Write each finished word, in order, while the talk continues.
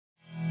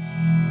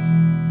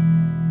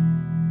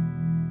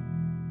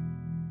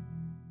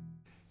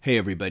Hey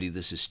everybody,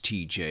 this is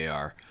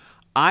TJR.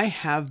 I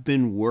have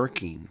been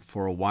working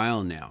for a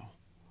while now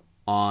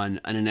on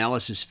an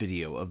analysis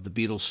video of the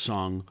Beatles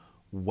song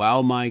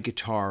While My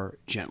Guitar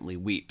Gently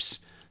Weeps.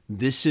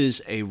 This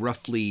is a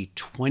roughly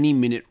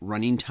 20-minute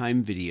running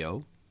time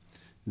video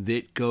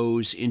that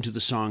goes into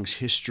the song's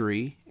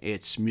history,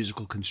 its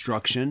musical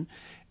construction,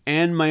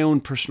 and my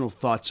own personal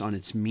thoughts on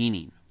its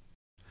meaning.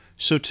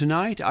 So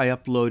tonight I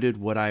uploaded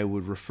what I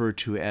would refer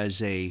to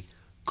as a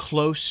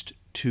close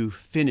to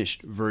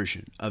finished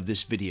version of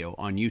this video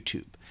on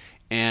YouTube,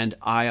 and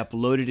I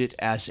uploaded it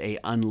as a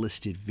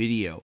unlisted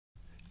video.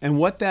 And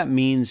what that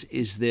means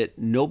is that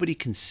nobody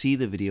can see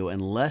the video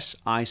unless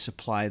I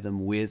supply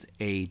them with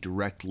a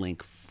direct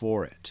link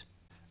for it.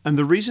 And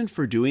the reason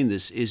for doing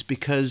this is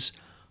because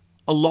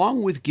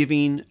along with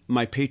giving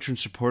my patron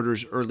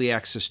supporters early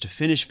access to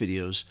finished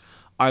videos,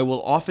 I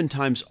will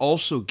oftentimes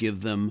also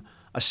give them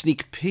a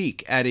sneak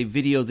peek at a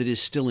video that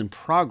is still in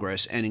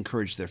progress and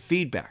encourage their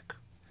feedback.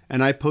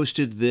 And I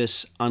posted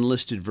this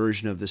unlisted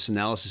version of this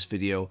analysis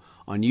video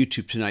on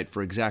YouTube tonight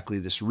for exactly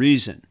this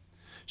reason.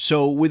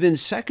 So within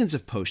seconds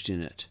of posting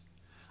it,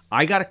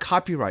 I got a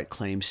copyright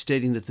claim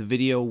stating that the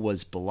video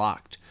was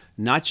blocked,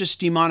 not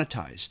just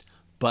demonetized,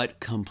 but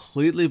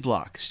completely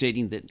blocked,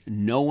 stating that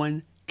no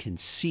one can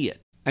see it.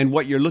 And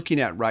what you're looking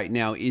at right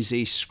now is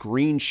a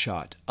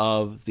screenshot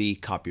of the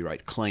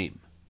copyright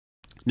claim.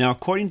 Now,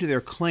 according to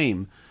their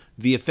claim,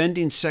 the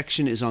offending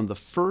section is on the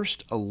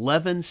first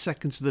 11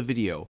 seconds of the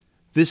video.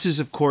 This is,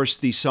 of course,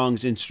 the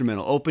song's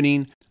instrumental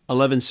opening.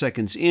 11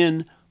 seconds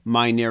in,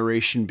 my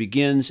narration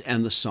begins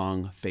and the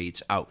song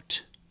fades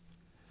out.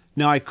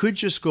 Now, I could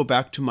just go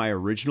back to my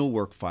original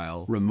work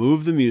file,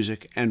 remove the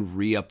music, and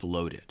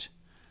re-upload it.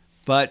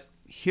 But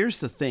here's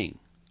the thing.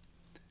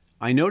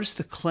 I noticed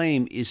the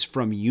claim is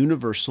from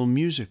Universal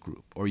Music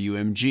Group, or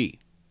UMG.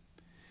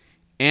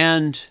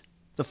 And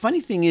the funny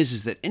thing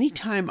is that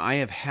anytime I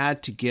have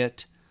had to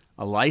get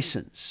a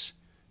license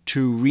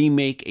to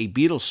remake a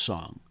Beatles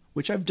song,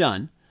 which I've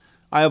done,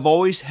 I have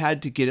always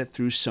had to get it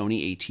through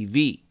Sony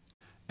ATV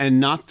and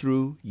not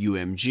through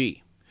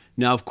UMG.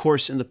 Now, of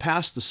course, in the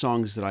past, the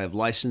songs that I have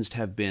licensed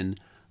have been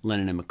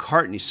Lennon and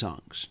McCartney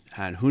songs.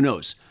 And who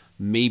knows,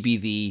 maybe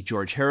the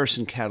George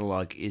Harrison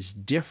catalog is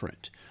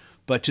different.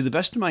 But to the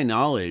best of my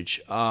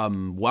knowledge,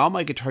 While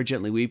My Guitar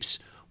Gently Weeps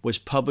was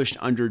published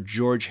under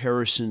George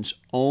Harrison's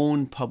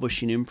own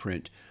publishing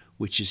imprint,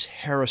 which is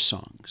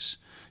Harrisongs.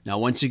 Now,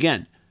 once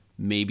again,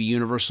 maybe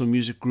Universal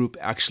Music Group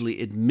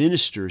actually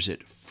administers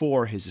it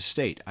for his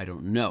estate. I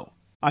don't know.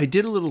 I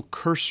did a little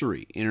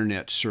cursory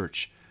internet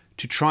search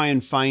to try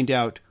and find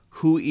out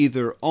who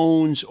either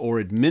owns or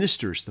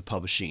administers the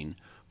publishing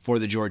for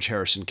the George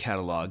Harrison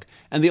catalog,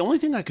 and the only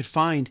thing I could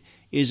find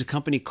is a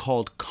company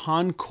called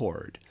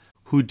Concord,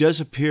 who does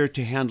appear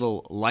to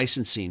handle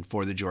licensing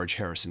for the George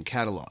Harrison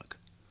catalog.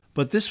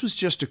 But this was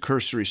just a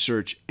cursory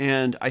search,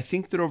 and I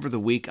think that over the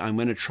week I'm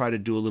going to try to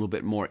do a little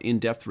bit more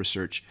in-depth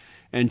research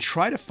and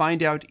try to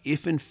find out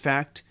if, in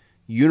fact,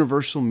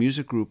 Universal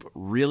Music Group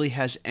really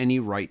has any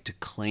right to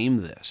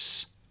claim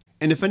this.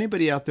 And if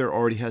anybody out there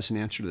already has an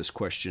answer to this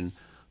question,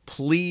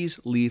 please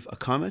leave a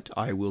comment.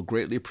 I will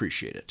greatly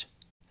appreciate it.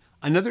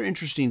 Another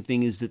interesting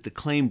thing is that the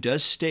claim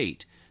does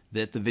state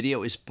that the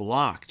video is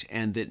blocked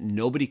and that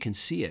nobody can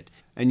see it.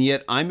 And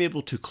yet I'm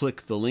able to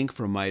click the link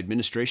from my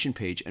administration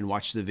page and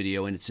watch the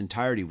video in its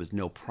entirety with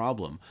no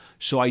problem.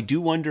 So I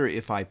do wonder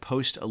if I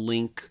post a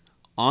link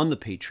on the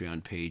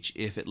Patreon page,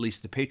 if at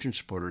least the patron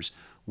supporters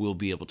will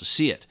be able to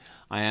see it.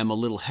 I am a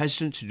little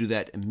hesitant to do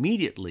that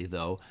immediately,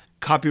 though.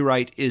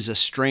 Copyright is a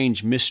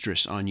strange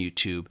mistress on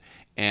YouTube,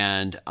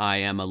 and I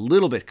am a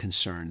little bit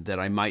concerned that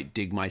I might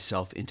dig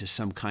myself into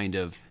some kind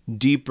of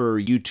deeper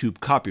YouTube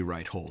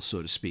copyright hole,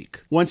 so to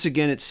speak. Once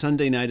again, it's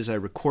Sunday night as I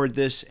record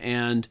this,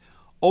 and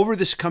over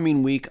this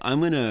coming week, I'm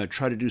going to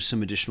try to do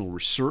some additional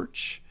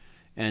research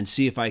and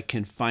see if I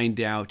can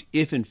find out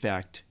if, in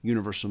fact,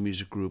 Universal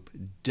Music Group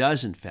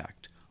does, in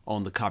fact,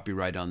 own the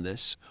copyright on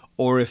this,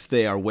 or if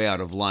they are way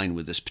out of line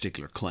with this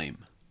particular claim.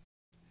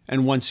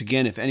 And once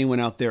again, if anyone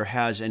out there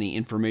has any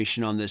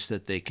information on this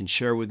that they can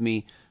share with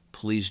me,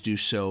 please do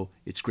so.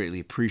 It's greatly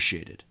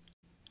appreciated.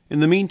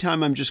 In the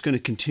meantime, I'm just going to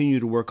continue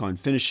to work on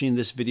finishing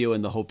this video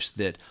in the hopes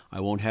that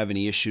I won't have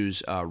any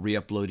issues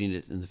re-uploading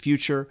it in the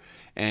future.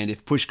 And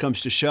if push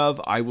comes to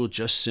shove, I will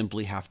just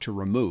simply have to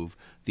remove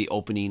the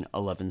opening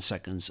 11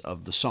 seconds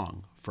of the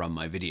song from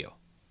my video.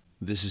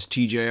 This is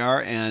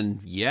TJR,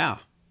 and yeah,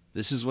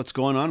 this is what's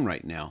going on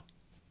right now.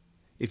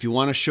 If you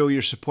want to show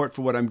your support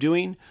for what I'm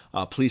doing,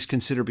 please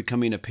consider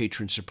becoming a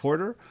patron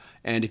supporter.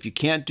 And if you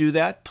can't do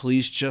that,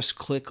 please just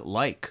click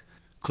like.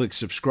 Click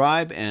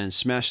subscribe and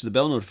smash the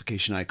bell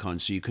notification icon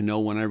so you can know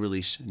when I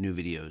release new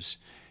videos.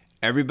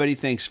 Everybody,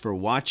 thanks for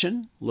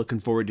watching. Looking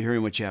forward to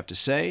hearing what you have to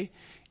say.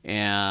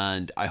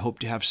 And I hope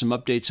to have some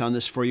updates on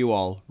this for you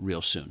all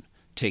real soon.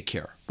 Take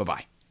care.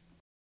 Bye-bye.